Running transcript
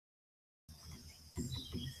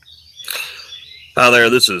Hi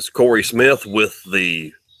there, this is Corey Smith with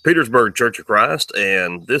the Petersburg Church of Christ,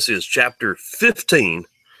 and this is chapter 15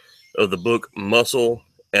 of the book Muscle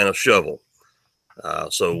and a Shovel.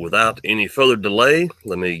 So without any further delay,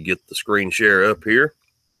 let me get the screen share up here,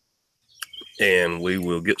 and we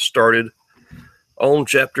will get started on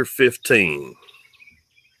chapter 15.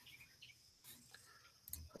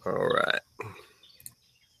 All right.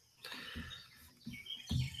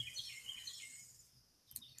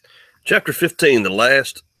 Chapter 15, the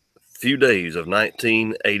last few days of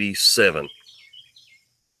 1987.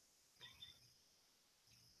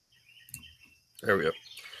 There we go.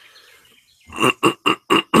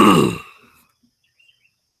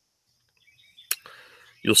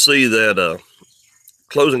 You'll see that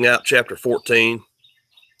closing out chapter 14,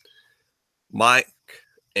 Mike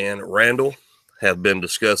and Randall have been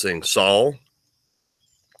discussing Saul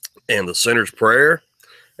and the sinner's prayer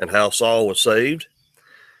and how Saul was saved.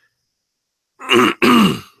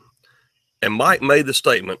 And Mike made the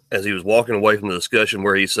statement as he was walking away from the discussion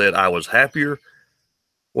where he said, "I was happier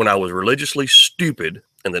when I was religiously stupid,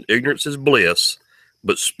 and that ignorance is bliss,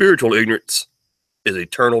 but spiritual ignorance is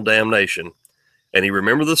eternal damnation." And he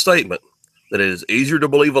remembered the statement that it is easier to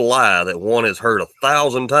believe a lie that one has heard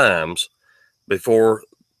 1,000 times before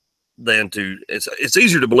than to, it's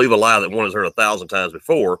easier to believe a lie that one has heard 1,000 times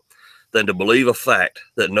before than to believe a fact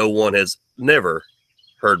that no one has never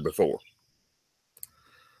heard before.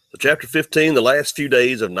 So chapter 15, the last few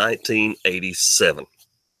days of 1987.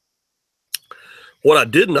 What I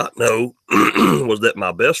did not know was that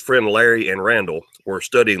my best friend Larry and Randall were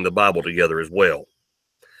studying the Bible together as well.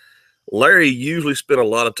 Larry usually spent a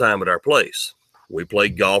lot of time at our place. We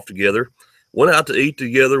played golf together, went out to eat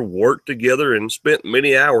together, worked together, and spent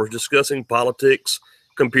many hours discussing politics,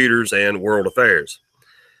 computers, and world affairs.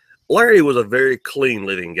 Larry was a very clean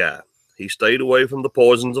living guy. He stayed away from the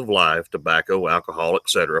poisons of life, tobacco, alcohol,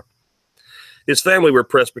 etc. His family were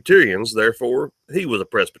Presbyterians, therefore he was a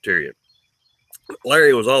Presbyterian.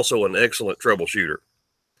 Larry was also an excellent troubleshooter.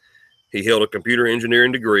 He held a computer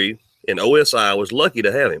engineering degree, and OSI was lucky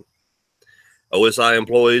to have him. OSI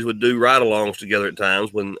employees would do ride-alongs together at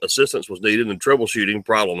times when assistance was needed in troubleshooting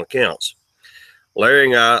problem accounts. Larry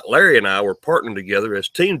and I were partnered together as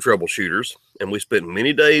team troubleshooters, and we spent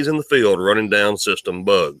many days in the field running down system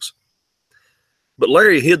bugs. But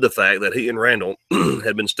Larry hid the fact that he and Randall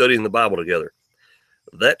had been studying the Bible together.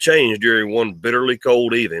 That changed during one bitterly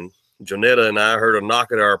cold evening. Jonetta and I heard a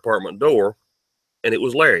knock at our apartment door, and it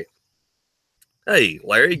was Larry. "Hey,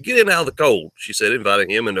 Larry, get in out of the cold," she said,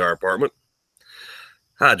 inviting him into our apartment.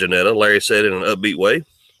 "Hi, Jonetta," Larry said in an upbeat way.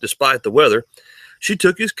 Despite the weather, she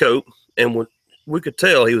took his coat, and we could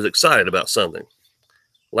tell he was excited about something.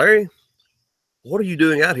 "Larry, what are you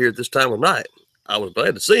doing out here at this time of night?" I was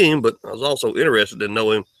glad to see him, but I was also interested in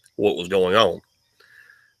knowing what was going on.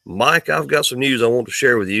 "Mike, I've got some news I want to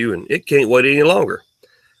share with you, and it can't wait any longer."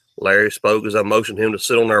 Larry spoke as I motioned him to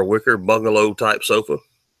sit on our wicker bungalow-type sofa.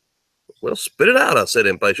 "Well, spit it out," I said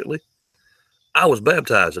impatiently. "I was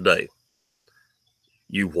baptized today."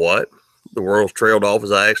 "You what?" The words trailed off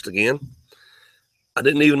as I asked again. "I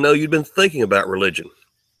didn't even know you'd been thinking about religion."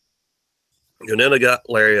 Janetta got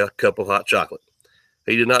Larry a cup of hot chocolate.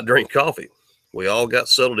 He did not drink coffee. We all got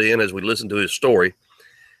settled in as we listened to his story.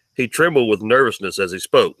 He trembled with nervousness as he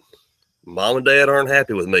spoke. "Mom and Dad aren't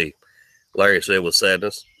happy with me," Larry said with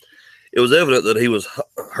sadness. It was evident that he was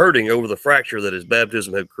hurting over the fracture that his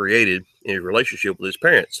baptism had created in his relationship with his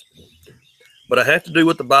parents. "But I have to do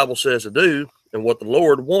what the Bible says to do and what the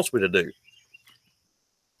Lord wants me to do."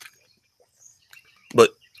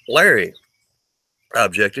 "But Larry," I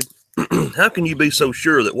objected, "how can you be so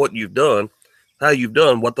sure that how you've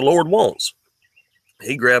done what the Lord wants?"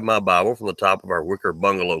 He grabbed my Bible from the top of our wicker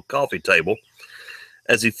bungalow coffee table.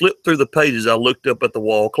 As he flipped through the pages, I looked up at the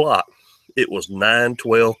wall clock. It was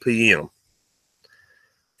 9:12 p.m.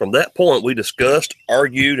 From that point, we discussed,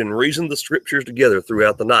 argued, and reasoned the scriptures together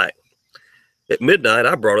throughout the night. At midnight,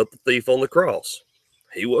 I brought up the thief on the cross.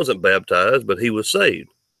 He wasn't baptized, but he was saved.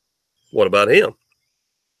 What about him?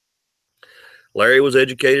 Larry was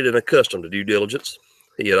educated and accustomed to due diligence.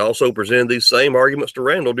 He had also presented these same arguments to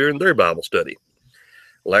Randall during their Bible study.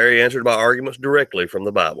 Larry answered my arguments directly from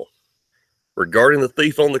the Bible. Regarding the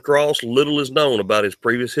thief on the cross, little is known about his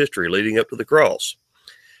previous history leading up to the cross.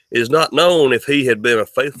 It is not known if he had been a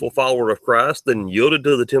faithful follower of Christ, then yielded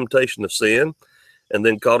to the temptation of sin, and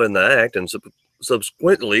then caught in the act and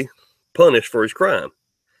subsequently punished for his crime.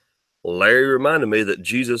 Larry reminded me that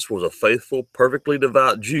Jesus was a faithful, perfectly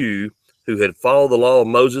devout Jew who had followed the law of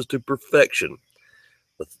Moses to perfection.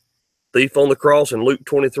 The thief on the cross in Luke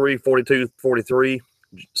 23:42-43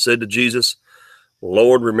 said to Jesus,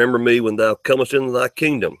 Lord, remember me when thou comest into thy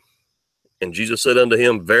kingdom. And Jesus said unto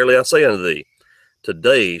him, Verily I say unto thee,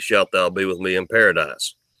 today shalt thou be with me in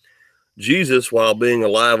paradise. Jesus, while being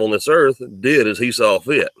alive on this earth, did as he saw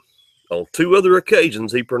fit. On 2 other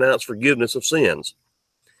occasions, he pronounced forgiveness of sins.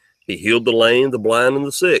 He healed the lame, the blind, and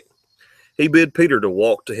the sick. He bid Peter to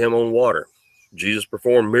walk to him on water. Jesus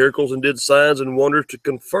performed miracles and did signs and wonders to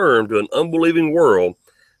confirm to an unbelieving world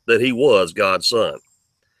that he was God's son.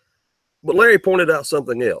 But Larry pointed out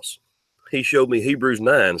something else. He showed me Hebrews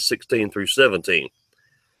 9:16 through 17.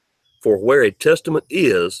 For where a testament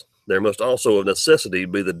is, there must also of necessity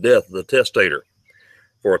be the death of the testator.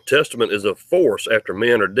 For a testament is of force after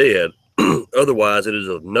men are dead, otherwise it is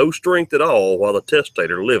of no strength at all while the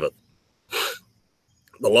testator liveth.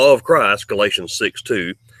 The law of Christ, Galatians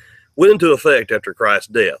 6:2, went into effect after Christ's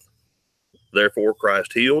death. Therefore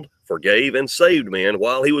Christ healed, forgave, and saved men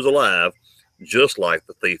while he was alive, just like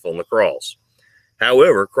the thief on the cross.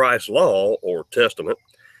 However, Christ's law, or testament,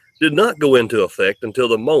 did not go into effect until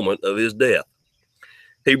the moment of his death.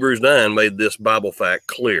 Hebrews 9 made this Bible fact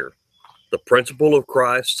clear. The principle of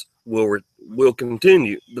Christ will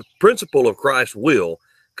continue. The principle of Christ's will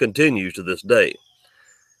continues to this day.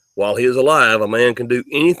 While he is alive, a man can do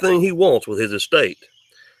anything he wants with his estate,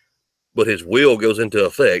 but his will goes into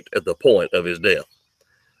effect at the point of his death.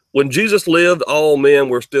 When Jesus lived, all men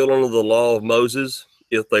were still under the law of Moses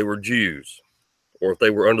if they were Jews, or if they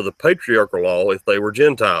were under the patriarchal law if they were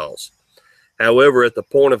Gentiles. However, at the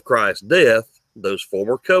point of Christ's death, those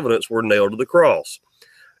former covenants were nailed to the cross,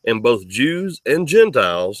 and both Jews and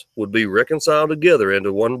Gentiles would be reconciled together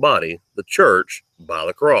into one body, the church, by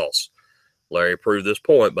the cross. Larry proved this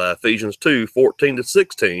point by Ephesians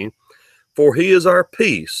 2:14-16. For he is our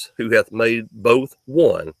peace, who hath made both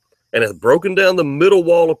one, and hath broken down the middle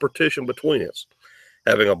wall of partition between us,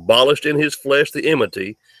 having abolished in his flesh the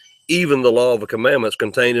enmity, even the law of the commandments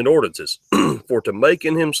contained in ordinances, for to make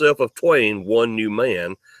in himself of twain one new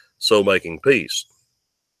man, so making peace,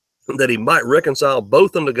 that he might reconcile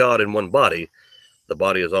both unto God in one body. The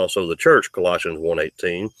body is also the church, Colossians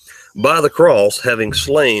 1:18, by the cross, having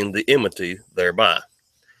slain the enmity thereby.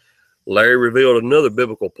 Larry revealed another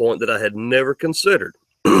biblical point that I had never considered.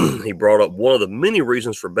 He brought up one of the many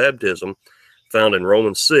reasons for baptism found in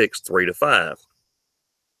Romans 6:3-5.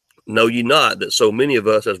 Know ye not that so many of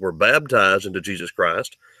us as were baptized into Jesus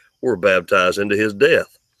Christ were baptized into his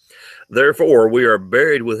death? Therefore we are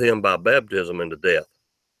buried with him by baptism into death,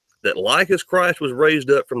 that like as Christ was raised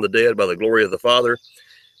up from the dead by the glory of the Father,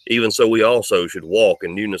 even so we also should walk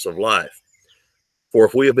in newness of life. For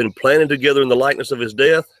if we have been planted together in the likeness of his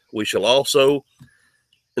death, we shall also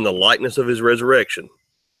in the likeness of his resurrection.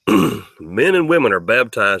 Men and women are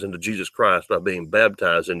baptized into Jesus Christ by being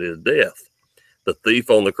baptized into his death. The thief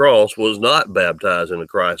on the cross was not baptized into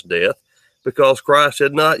Christ's death because Christ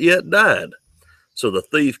had not yet died. So the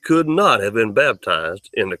thief could not have been baptized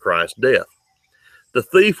into Christ's death. The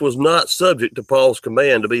thief was not subject to Paul's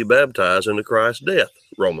command to be baptized into Christ's death,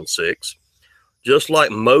 Romans 6, just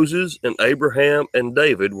like Moses and Abraham and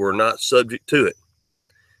David were not subject to it,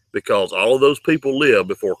 because all of those people lived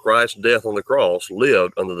before Christ's death on the cross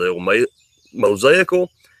lived under the Mosaical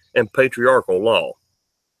and patriarchal law.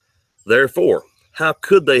 Therefore, how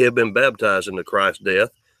could they have been baptized into Christ's death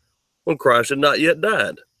when Christ had not yet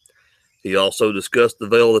died? He also discussed the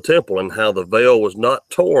veil of the temple and how the veil was not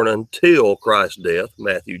torn until Christ's death,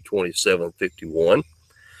 Matthew 27:51,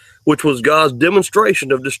 which was God's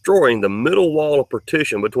demonstration of destroying the middle wall of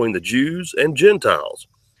partition between the Jews and Gentiles.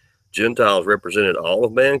 Gentiles represented all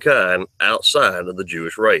of mankind outside of the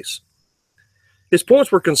Jewish race. His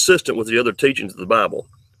points were consistent with the other teachings of the Bible.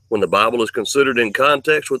 When the Bible is considered in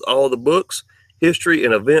context with all the books, history,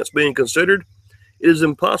 and events being considered, it is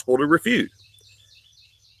impossible to refute.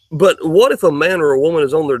 But what if a man or a woman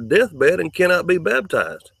is on their deathbed and cannot be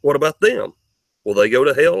baptized? What about them? Will they go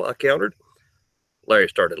to hell? I countered. Larry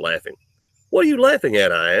started laughing. What are you laughing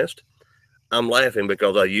at? I asked. I'm laughing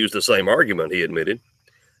because I used the same argument, he admitted.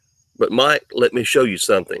 But Mike, let me show you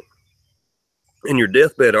something. In your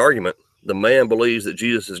deathbed argument, the man believes that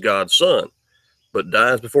Jesus is God's son, but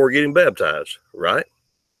dies before getting baptized, right?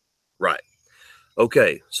 Right.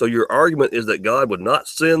 Okay, so your argument is that God would not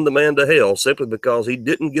send the man to hell simply because he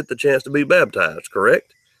didn't get the chance to be baptized,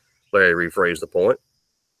 correct? Larry rephrased the point.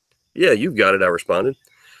 Yeah, you've got it, I responded.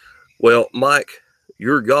 Well, Mike,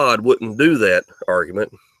 your God wouldn't do that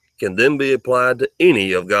argument can then be applied to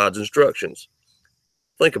any of God's instructions.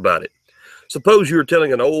 Think about it. Suppose you're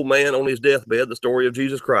telling an old man on his deathbed the story of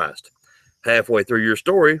Jesus Christ. Halfway through your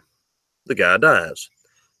story, the guy dies.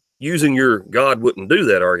 Using your God wouldn't do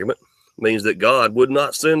that argument means that God would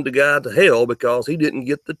not send the guy to hell because he didn't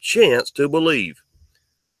get the chance to believe.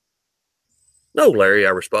 No, Larry,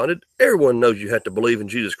 I responded. Everyone knows you have to believe in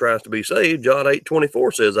Jesus Christ to be saved. John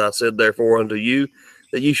 8:24 says, I said therefore unto you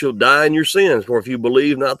that ye shall die in your sins. For if you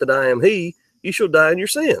believe not that I am he, you shall die in your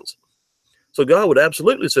sins. So God would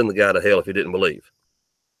absolutely send the guy to hell if he didn't believe.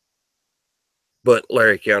 But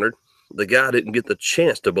Larry countered, the guy didn't get the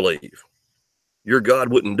chance to believe. Your God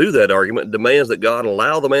wouldn't do that argument. It demands that God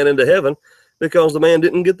allow the man into heaven because the man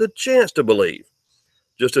didn't get the chance to believe.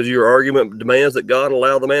 Just as your argument demands that God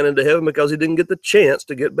allow the man into heaven because he didn't get the chance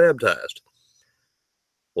to get baptized.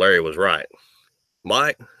 Larry was right.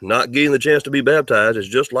 Mike, not getting the chance to be baptized is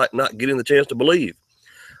just like not getting the chance to believe.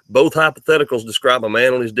 Both hypotheticals describe a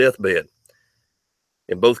man on his deathbed.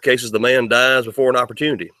 In both cases, the man dies before an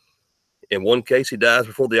opportunity. In one case, he dies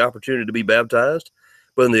before the opportunity to be baptized,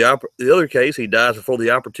 but in the other case, he dies before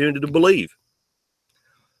the opportunity to believe.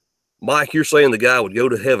 Mike, you're saying the guy would go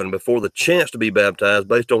to heaven before the chance to be baptized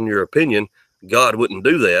based on your opinion. God wouldn't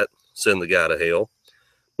do that, send the guy to hell.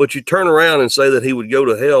 But you turn around and say that he would go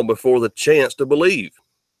to hell before the chance to believe.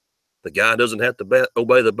 The guy doesn't have to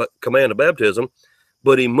obey the command of baptism,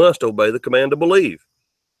 but he must obey the command to believe.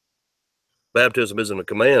 Baptism isn't a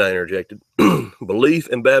command, I interjected. Belief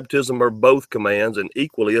and baptism are both commands and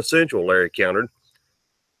equally essential, Larry countered.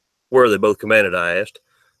 Where are they both commanded, I asked.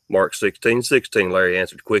 Mark 16:16, Larry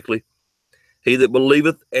answered quickly. He that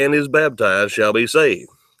believeth and is baptized shall be saved,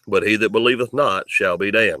 but he that believeth not shall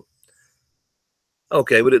be damned.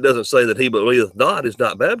 Okay, but it doesn't say that he believeth not is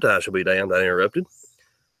not baptized shall be damned, I interrupted.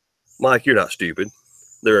 Mike, you're not stupid.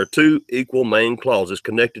 There are two equal main clauses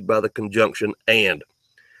connected by the conjunction and.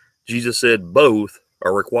 Jesus said both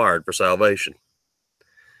are required for salvation.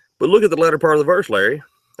 But look at the latter part of the verse, Larry,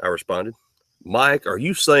 I responded. Mike, are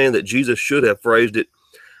you saying that Jesus should have phrased it,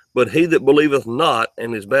 but he that believeth not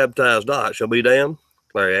and is baptized not shall be damned?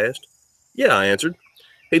 Larry asked. Yeah, I answered.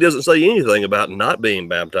 He doesn't say anything about not being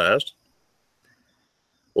baptized.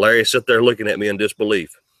 Larry sat there looking at me in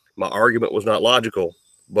disbelief. My argument was not logical,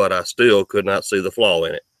 but I still could not see the flaw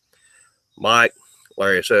in it. Mike,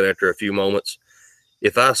 Larry said after a few moments,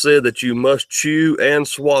 if I said that you must chew and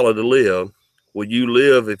swallow to live, would you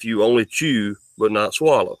live if you only chew but not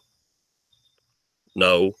swallow?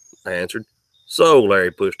 No, I answered. So,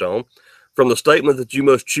 Larry pushed on, from the statement that you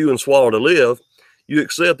must chew and swallow to live, you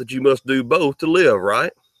accept that you must do both to live,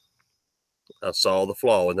 right? I saw the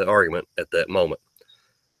flaw in the argument at that moment.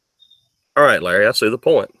 All right, Larry, I see the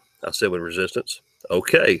point, I said with resistance.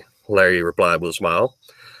 Okay, Larry replied with a smile.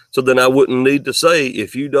 So then I wouldn't need to say,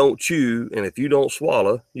 if you don't chew and if you don't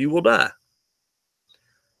swallow, you will die.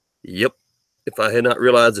 Yep. If I had not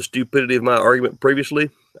realized the stupidity of my argument previously,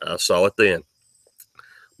 I saw it then.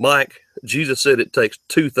 Mike, Jesus said it takes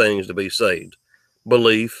two things to be saved,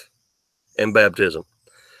 belief and baptism.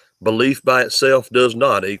 Belief by itself does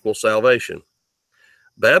not equal salvation.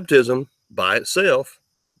 Baptism by itself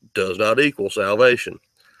does not equal salvation.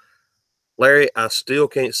 Larry, I still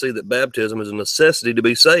can't see that baptism is a necessity to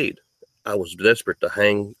be saved. I was desperate to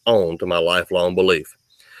hang on to my lifelong belief.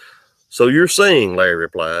 So you're saying, Larry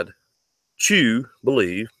replied, chew,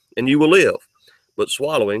 believe, and you will live. But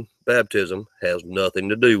swallowing, baptism, has nothing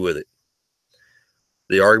to do with it.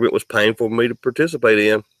 The argument was painful for me to participate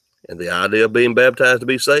in, and the idea of being baptized to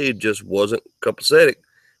be saved just wasn't copacetic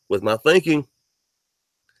with my thinking.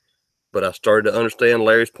 But I started to understand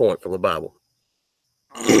Larry's point from the Bible.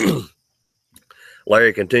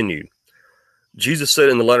 Larry continued, Jesus said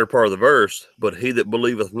in the latter part of the verse, but he that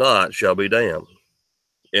believeth not shall be damned.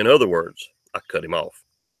 In other words, I cut him off.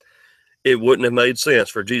 It wouldn't have made sense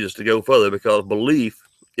for Jesus to go further because belief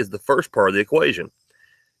is the first part of the equation.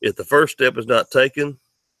 If the first step is not taken,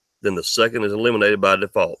 then the second is eliminated by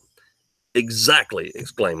default. Exactly,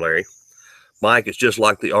 exclaimed Larry. Mike, it's just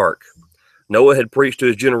like the ark. Noah had preached to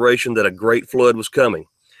his generation that a great flood was coming.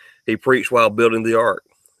 He preached while building the ark.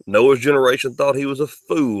 Noah's generation thought he was a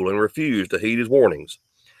fool and refused to heed his warnings.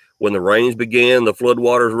 When the rains began, the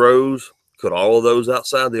floodwaters rose. Could all of those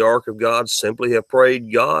outside the ark of God simply have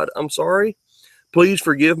prayed, God, I'm sorry, please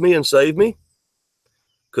forgive me and save me?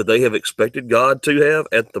 Could they have expected God to have,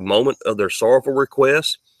 at the moment of their sorrowful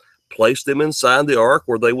request, placed them inside the ark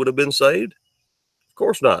where they would have been saved? Of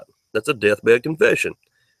course not. That's a deathbed confession,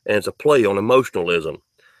 and it's a play on emotionalism.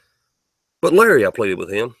 But Larry, I pleaded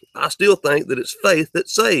with him, I still think that it's faith that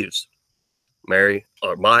saves.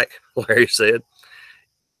 Mike, Larry said,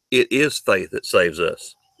 it is faith that saves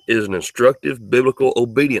us. It is an instructive, biblical,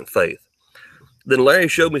 obedient faith. Then Larry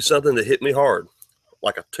showed me something that hit me hard,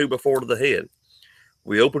 like a 2x4 to the head.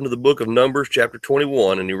 We opened to the book of Numbers, chapter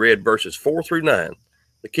 21, and he read verses 4 through 9.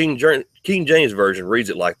 The King James Version reads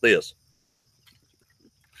it like this.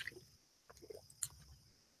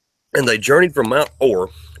 And they journeyed from Mount Or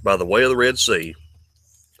by the way of the Red Sea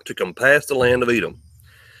to compass the land of Edom.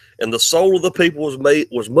 And the soul of the people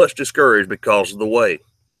was much discouraged because of the way.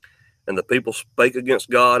 And the people spake against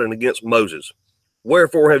God and against Moses.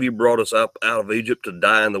 Wherefore have you brought us up out of Egypt to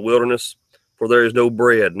die in the wilderness? For there is no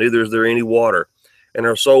bread, neither is there any water, and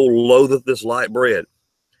our soul loatheth this light bread.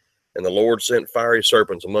 And the Lord sent fiery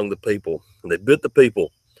serpents among the people, and they bit the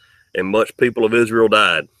people, and much people of Israel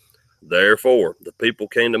died. Therefore the people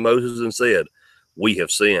came to Moses and said, We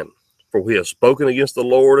have sinned, for we have spoken against the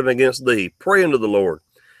Lord and against thee. Pray unto the Lord,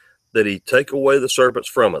 that he take away the serpents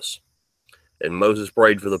from us. And Moses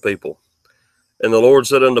prayed for the people. And the Lord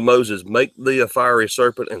said unto Moses, Make thee a fiery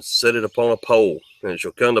serpent, and set it upon a pole. And it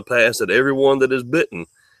shall come to pass that every one that is bitten,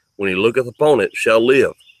 when he looketh upon it, shall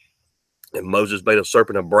live. And Moses made a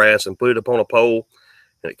serpent of brass, and put it upon a pole.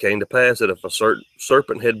 And it came to pass that if a certain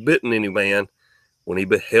serpent had bitten any man, when he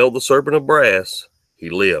beheld the serpent of brass, he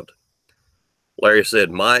lived. Larry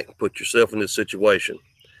said, Mike, put yourself in this situation.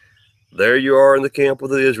 There you are in the camp of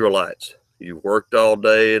the Israelites. You've worked all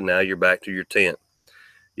day, and now you're back to your tent.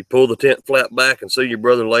 You pull the tent flap back and see your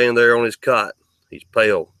brother laying there on his cot. He's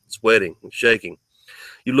pale, sweating, and shaking.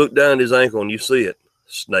 You look down at his ankle and you see it,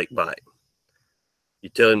 snake bite. You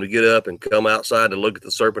tell him to get up and come outside to look at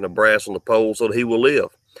the serpent of brass on the pole so that he will live.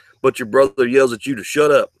 But your brother yells at you to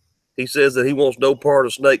shut up. He says that he wants no part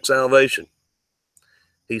of snake salvation.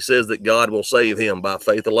 He says that God will save him by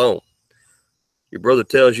faith alone. Your brother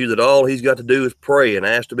tells you that all he's got to do is pray and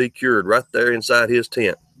ask to be cured right there inside his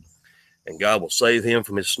tent. And God will save him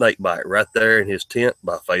from his snake bite right there in his tent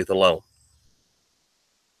by faith alone.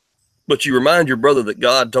 But you remind your brother that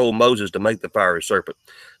God told Moses to make the fiery serpent,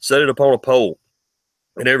 set it upon a pole,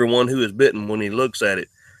 and everyone who is bitten when he looks at it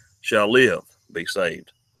shall live, be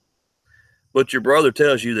saved. But your brother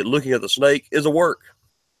tells you that looking at the snake is a work.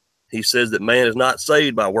 He says that man is not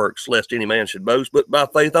saved by works, lest any man should boast, but by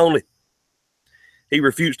faith only. He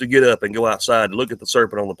refused to get up and go outside to look at the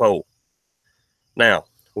serpent on the pole. Now,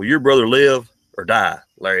 will your brother live or die?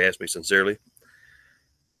 Larry asked me sincerely.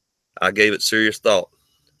 I gave it serious thought.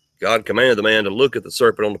 God commanded the man to look at the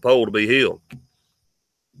serpent on the pole to be healed.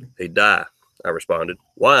 He'd die, I responded.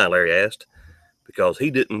 Why? Larry asked. Because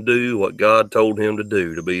he didn't do what God told him to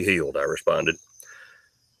do to be healed, I responded.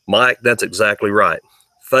 Mike, that's exactly right.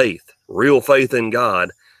 Faith, real faith in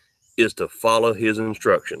God, is to follow his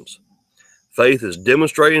instructions. Faith is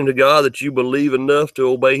demonstrating to God that you believe enough to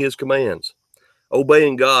obey his commands.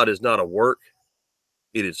 Obeying God is not a work,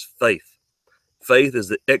 it is faith. Faith is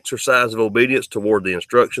the exercise of obedience toward the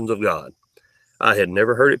instructions of God. I had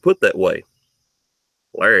never heard it put that way.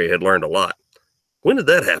 Larry had learned a lot. When did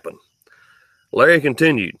that happen? Larry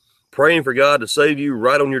continued, praying for God to save you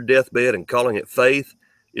right on your deathbed and calling it faith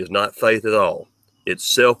is not faith at all. It's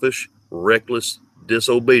selfish, reckless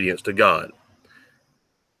disobedience to God.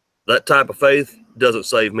 That type of faith doesn't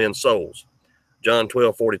save men's souls. John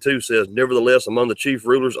 12:42 says, Nevertheless, among the chief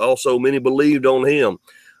rulers also many believed on him.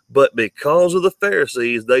 But because of the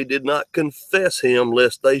Pharisees, they did not confess him,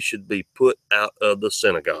 lest they should be put out of the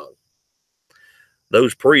synagogue.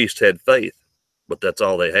 Those priests had faith, but that's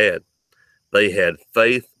all they had. They had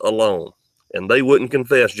faith alone, and they wouldn't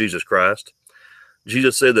confess Jesus Christ.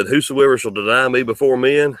 Jesus said that whosoever shall deny me before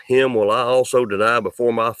men, him will I also deny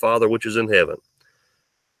before my Father which is in heaven.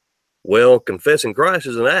 Well, confessing Christ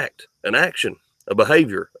is an act, an action, a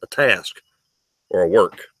behavior, a task, or a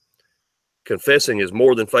work. Confessing is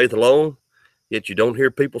more than faith alone, yet you don't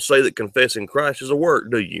hear people say that confessing Christ is a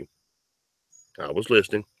work, do you? I was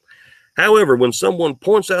listening. However, when someone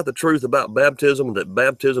points out the truth about baptism and that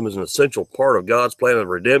baptism is an essential part of God's plan of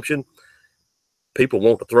redemption, people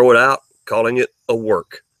want to throw it out, calling it a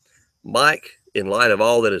work. Mike, in light of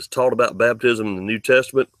all that is taught about baptism in the New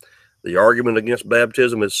Testament, the argument against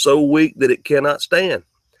baptism is so weak that it cannot stand.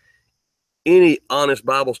 Any honest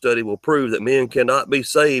Bible study will prove that men cannot be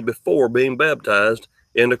saved before being baptized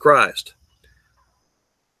into Christ.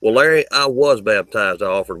 Well, Larry, I was baptized, I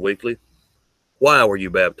offered weakly. Why were you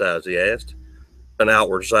baptized, he asked. An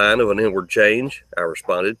outward sign of an inward change, I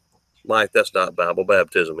responded. Mike, that's not Bible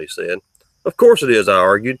baptism, he said. Of course it is, I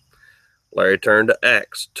argued. Larry turned to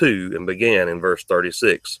Acts 2 and began in verse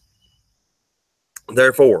 36.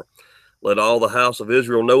 Therefore, let all the house of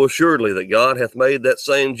Israel know assuredly that God hath made that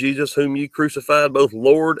same Jesus whom ye crucified both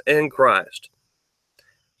Lord and Christ.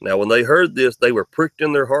 Now when they heard this, they were pricked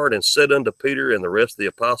in their heart and said unto Peter and the rest of the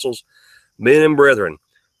apostles, Men and brethren,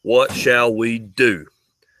 what shall we do?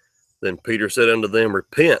 Then Peter said unto them,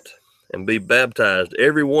 Repent and be baptized,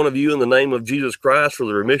 every one of you, in the name of Jesus Christ for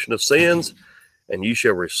the remission of sins, and you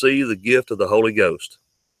shall receive the gift of the Holy Ghost.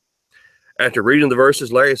 After reading the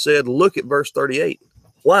verses, Larry said, Look at verse 38.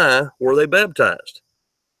 Why were they baptized?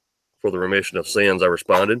 For the remission of sins, I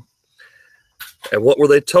responded. And what were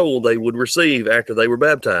they told they would receive after they were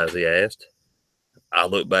baptized, he asked. I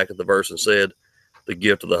looked back at the verse and said, the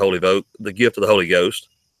gift of the Holy Ghost,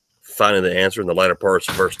 finding the answer in the latter parts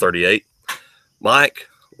of verse 38. Mike,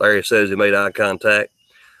 Larry says, he made eye contact.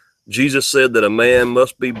 Jesus said that a man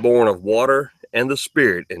must be born of water and the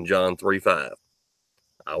Spirit in John 3:5.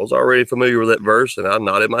 I was already familiar with that verse, and I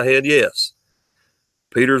nodded my head yes.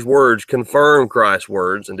 Peter's words confirm Christ's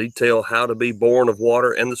words and detail how to be born of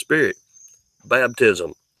water and the Spirit.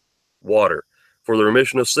 Baptism, water, for the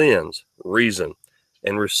remission of sins, reason,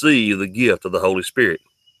 and receive the gift of the Holy Spirit.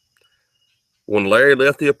 When Larry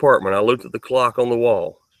left the apartment, I looked at the clock on the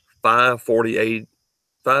wall, 5:42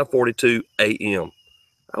 a.m.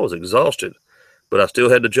 I was exhausted, but I still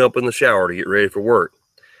had to jump in the shower to get ready for work.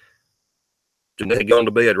 Jeanette had gone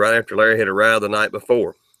to bed right after Larry had arrived the night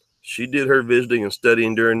before. She did her visiting and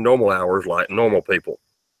studying during normal hours like normal people.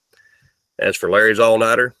 As for Larry's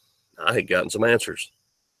all-nighter, I had gotten some answers.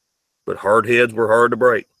 But hard heads were hard to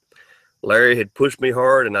break. Larry had pushed me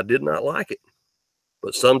hard, and I did not like it.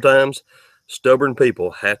 But sometimes stubborn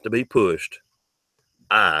people have to be pushed.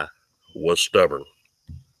 I was stubborn.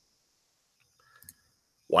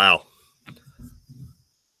 Wow.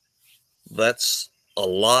 That's a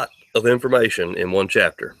lot of information in one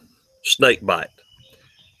chapter. Snake bite.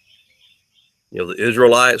 The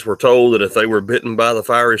Israelites were told that if they were bitten by the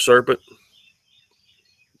fiery serpent,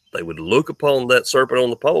 they would look upon that serpent on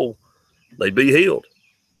the pole, they'd be healed.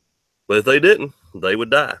 But if they didn't, they would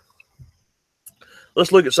die.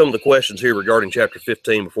 Let's look at some of the questions here regarding chapter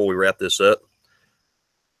 15 before we wrap this up.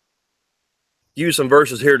 Use some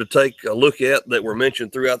verses here to take a look at that were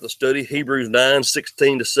mentioned throughout the study. Hebrews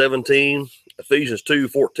 9:16-17, Ephesians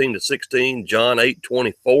 2:14-16, John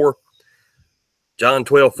 8:24, John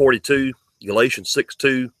 12:42, Galatians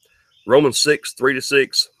 6:2, Romans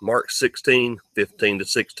 6:3-6, Mark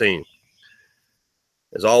 16:15-16.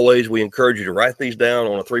 As always, we encourage you to write these down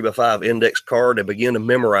on a 3x5 index card and begin to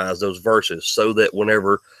memorize those verses so that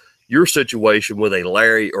whenever your situation with a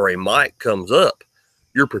Larry or a Mike comes up,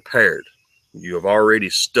 you're prepared. You have already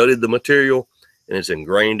studied the material, and it's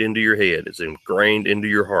ingrained into your head. It's ingrained into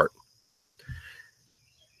your heart.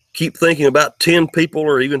 Keep thinking about 10 people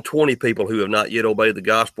or even 20 people who have not yet obeyed the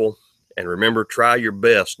gospel. And remember, try your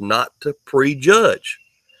best not to prejudge.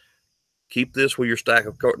 Keep this with your stack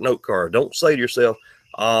of note cards. Don't say to yourself,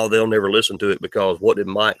 oh, they'll never listen to it, because what did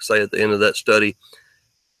Mike say at the end of that study?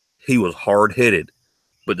 He was hard-headed.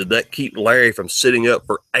 But did that keep Larry from sitting up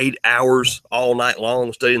for 8 hours all night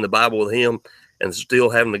long studying the Bible with him and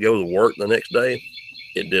still having to go to work the next day?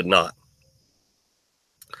 It did not.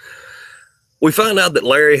 We find out that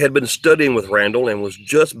Larry had been studying with Randall and was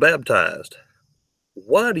just baptized.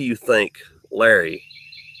 Why do you think Larry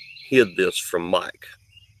hid this from Mike?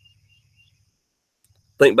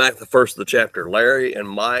 Think back to the first of the chapter. Larry and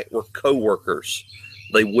Mike were co-workers.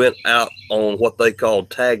 They went out on what they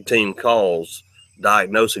called tag team calls,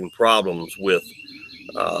 diagnosing problems with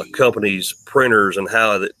companies' printers and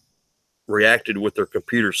how it reacted with their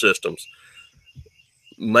computer systems.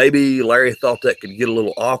 Maybe Larry thought that could get a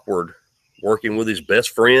little awkward working with his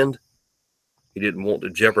best friend. He didn't want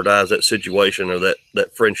to jeopardize that situation or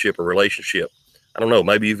that friendship or relationship. I don't know.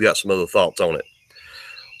 Maybe you've got some other thoughts on it.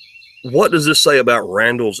 What does this say about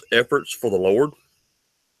Randall's efforts for the Lord?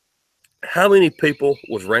 How many people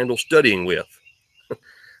was Randall studying with?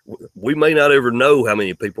 We may not ever know how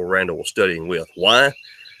many people Randall was studying with. Why?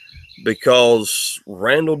 Because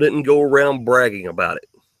Randall didn't go around bragging about it.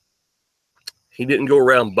 He didn't go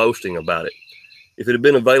around boasting about it. If it had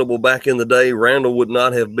been available back in the day, Randall would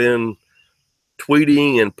not have been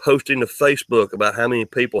tweeting and posting to Facebook about how many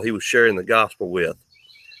people he was sharing the gospel with.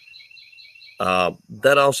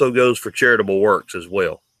 That also goes for charitable works as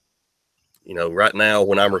well. Right now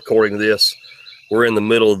when I'm recording this, we're in the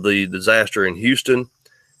middle of the disaster in Houston,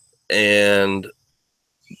 and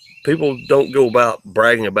people don't go about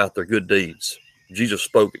bragging about their good deeds. Jesus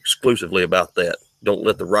spoke exclusively about that. Don't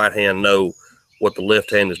let the right hand know what the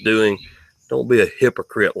left hand is doing. Don't be a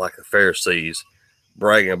hypocrite like the Pharisees,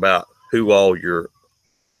 bragging about who all you're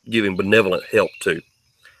giving benevolent help to.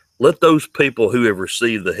 Let those people who have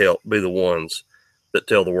received the help be the ones that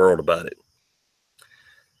tell the world about it.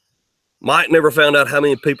 Mike never found out how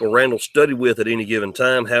many people Randall studied with at any given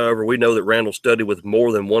time. However, we know that Randall studied with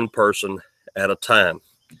more than one person at a time.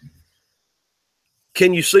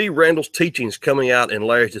 Can you see Randall's teachings coming out in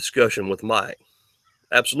Larry's discussion with Mike?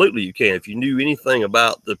 Absolutely you can. If you knew anything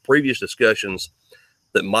about the previous discussions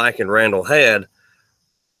that Mike and Randall had,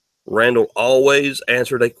 Randall always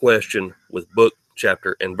answered a question with book,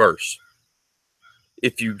 chapter, and verse.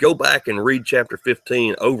 If you go back and read chapter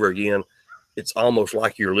 15 over again, it's almost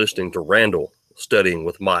like you're listening to Randall studying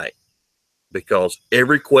with Mike, because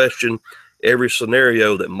every question, every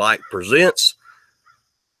scenario that Mike presents,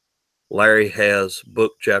 Larry has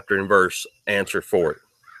book, chapter, and verse answer for it.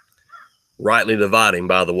 Rightly dividing,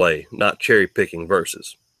 by the way, not cherry picking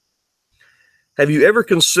verses. Have you ever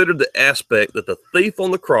considered the aspect that the thief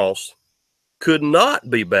on the cross could not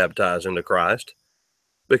be baptized into Christ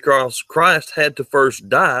because Christ had to first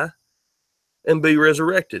die and be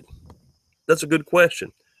resurrected? That's a good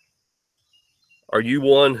question. Are you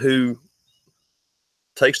one who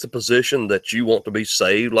takes the position that you want to be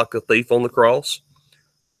saved like the thief on the cross,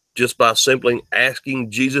 just by simply asking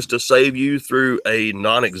Jesus to save you through a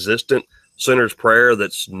non-existent sinner's prayer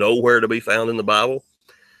that's nowhere to be found in the Bible?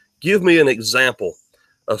 Give me an example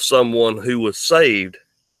of someone who was saved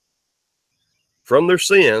from their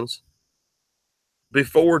sins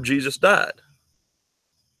before Jesus died.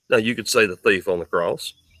 Now, you could say the thief on the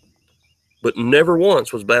cross, but never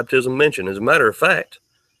once was baptism mentioned. As a matter of fact,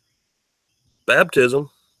 baptism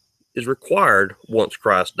is required once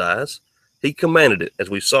Christ dies. He commanded it, as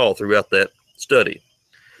we saw throughout that study.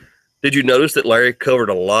 Did you notice that Larry covered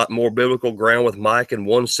a lot more biblical ground with Mike in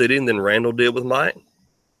one sitting than Randall did with Mike?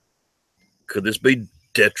 Could this be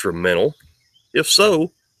detrimental? If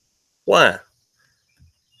so, why?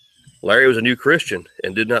 Larry was a new Christian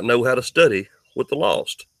and did not know how to study with the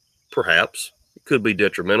lost. Perhaps it could be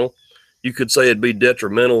detrimental. You could say it'd be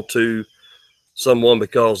detrimental to someone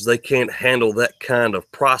because they can't handle that kind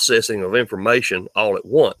of processing of information all at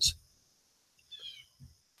once.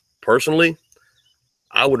 Personally,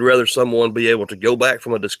 I would rather someone be able to go back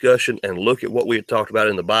from a discussion and look at what we had talked about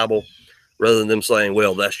in the Bible rather than them saying,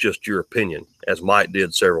 well, that's just your opinion, as Mike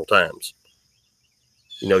did several times.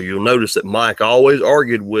 You know, you'll notice that Mike always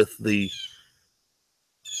argued with the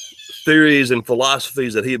theories and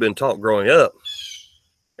philosophies that he had been taught growing up.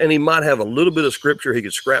 And he might have a little bit of scripture he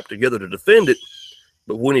could scrap together to defend it.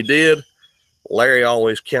 But when he did, Larry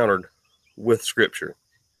always countered with scripture.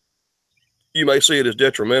 You may see it as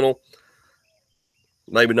detrimental,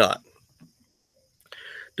 maybe not.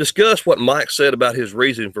 Discuss what Mike said about his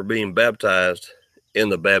reason for being baptized in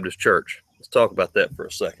the Baptist church. Let's talk about that for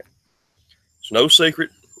a second. It's no secret.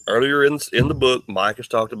 Earlier in the book, Mike has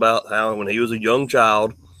talked about how when he was a young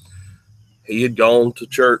child, he had gone to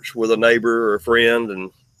church with a neighbor or a friend,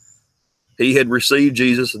 and he had received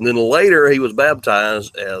Jesus. And then later he was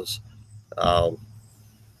baptized as, an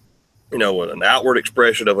outward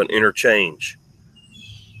expression of an inner change.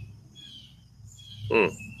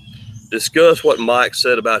 Discuss what Mike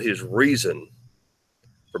said about his reason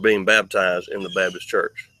for being baptized in the Baptist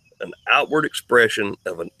church. An outward expression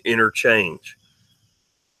of an inner change.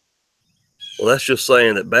 Well, that's just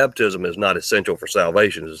saying that baptism is not essential for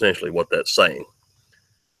salvation, is essentially what that's saying.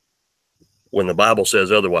 When the Bible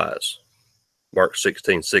says otherwise, Mark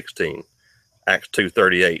 16:16, Acts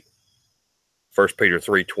 2:38, 1 Peter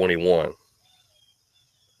 3:21,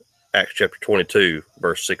 Acts chapter 22,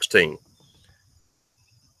 verse 16.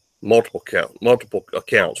 Multiple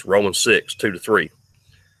accounts, Romans 6:2-3,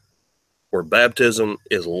 where baptism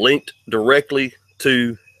is linked directly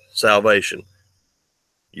to salvation.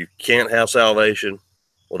 You can't have salvation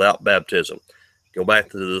without baptism. Go back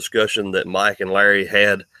to the discussion that Mike and Larry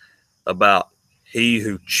had about he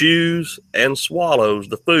who chews and swallows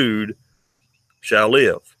the food shall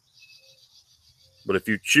live. But if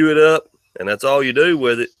you chew it up and that's all you do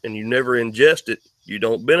with it and you never ingest it, you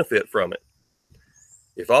don't benefit from it.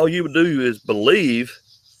 If all you do is believe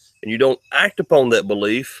and you don't act upon that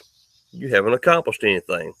belief, you haven't accomplished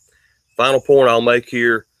anything. Final point I'll make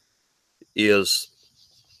here is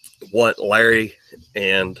what Larry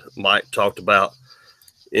and Mike talked about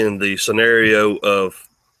in the scenario of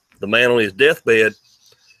the man on his deathbed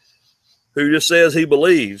who just says he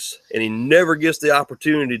believes and he never gets the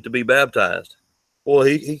opportunity to be baptized. Well,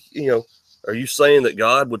 are you saying that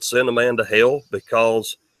God would send a man to hell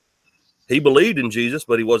because he believed in Jesus,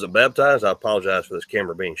 but he wasn't baptized? I apologize for this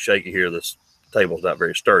camera being shaky here. This table's not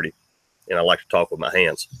very sturdy, and I like to talk with my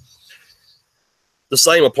hands. The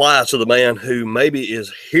same applies to the man who maybe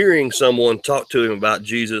is hearing someone talk to him about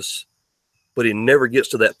Jesus, but he never gets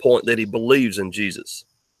to that point that he believes in Jesus.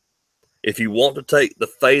 If you want to take the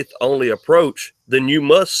faith-only approach, then you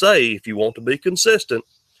must say, if you want to be consistent,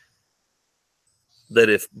 that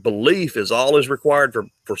if belief is all is required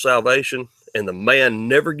for salvation, and the man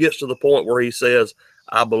never gets to the point where he says,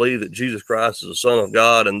 I believe that Jesus Christ is the Son of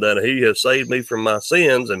God and that he has saved me from my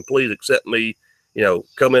sins, and please accept me,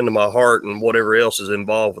 come into my heart, and whatever else is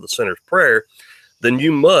involved with the sinner's prayer, then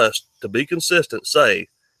you must, to be consistent, say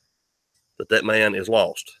that man is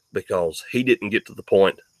lost because he didn't get to the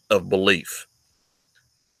point of belief.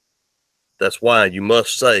 That's why you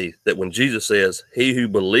must say that when Jesus says, he who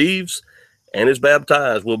believes and is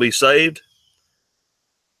baptized will be saved,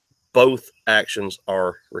 both actions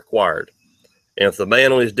are required. And if the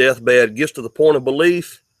man on his deathbed gets to the point of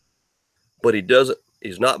belief, but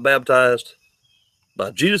he's not baptized, by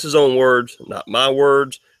Jesus' own words, not my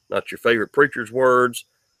words, not your favorite preacher's words,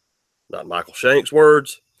 not Michael Shank's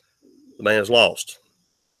words, the man is lost.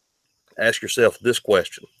 Ask yourself this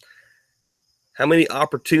question. How many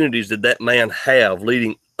opportunities did that man have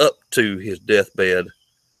leading up to his deathbed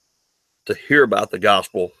to hear about the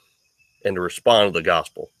gospel and to respond to the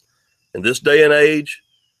gospel? In this day and age,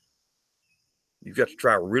 you've got to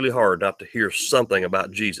try really hard not to hear something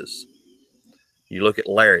about Jesus. You look at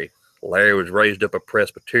Larry. Larry was raised up a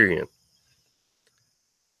Presbyterian.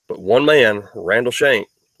 But one man, Randall Shank,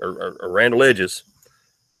 or Randall Edges,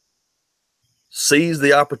 sees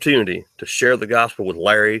the opportunity to share the gospel with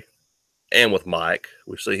Larry and with Mike.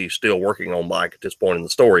 We see he's still working on Mike at this point in the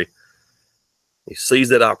story. He sees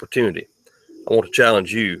that opportunity. I want to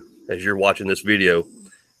challenge you as you're watching this video.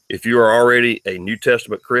 If you are already a New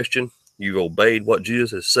Testament Christian, you've obeyed what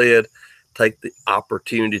Jesus has said, take the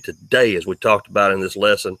opportunity today, as we talked about in this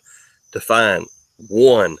lesson, to find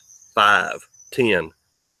 1, 5, 10,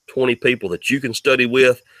 20 people that you can study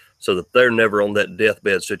with so that they're never on that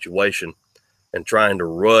deathbed situation and trying to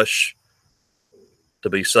rush to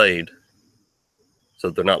be saved so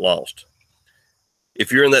that they're not lost.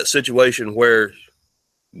 If you're in that situation where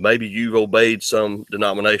maybe you've obeyed some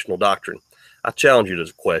denominational doctrine, I challenge you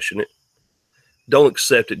to question it. Don't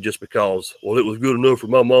accept it just because, well, it was good enough for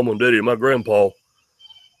my mom and daddy and my grandpa.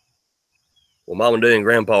 Well, mom and daddy and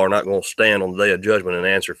grandpa are not going to stand on the day of judgment and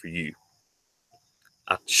answer for you.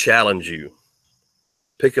 I challenge you.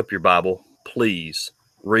 Pick up your Bible, please.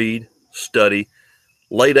 Read, study,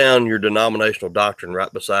 lay down your denominational doctrine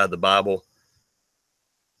right beside the Bible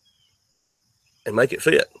and make it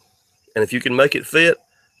fit. And if you can make it fit,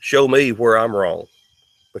 show me where I'm wrong,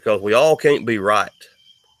 because we all can't be right.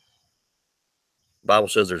 The Bible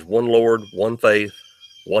says there's one Lord, one faith,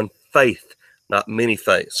 not many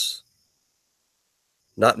faiths.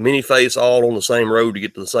 Not many faiths all on the same road to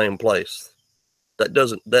get to the same place.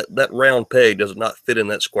 That round peg does not fit in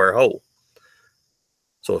that square hole.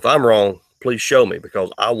 So if I'm wrong, please show me,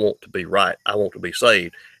 because I want to be right. I want to be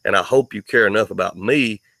saved. And I hope you care enough about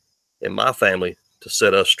me and my family to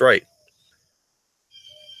set us straight.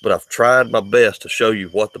 But I've tried my best to show you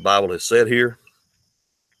what the Bible has said here,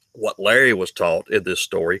 what Larry was taught in this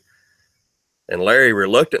story. And Larry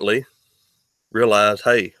reluctantly realized,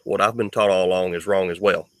 hey, what I've been taught all along is wrong as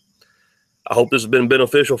well. I hope this has been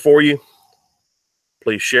beneficial for you.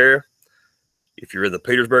 Please share. If you're in the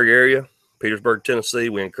Petersburg area, Petersburg, Tennessee,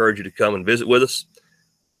 we encourage you to come and visit with us.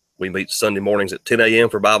 We meet Sunday mornings at 10 a.m.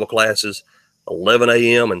 for Bible classes, 11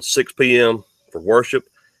 a.m. and 6 p.m. for worship,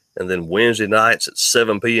 and then Wednesday nights at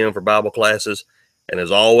 7 p.m. for Bible classes. And as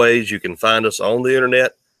always, you can find us on the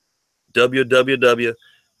internet,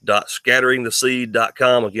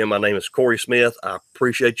 www.scatteringtheseed.com. Again, my name is Corey Smith. I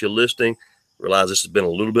appreciate you listening. Realize this has been a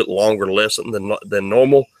little bit longer lesson than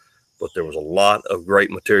normal, but there was a lot of great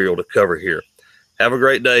material to cover here. Have a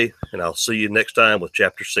great day, and I'll see you next time with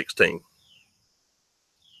chapter 16.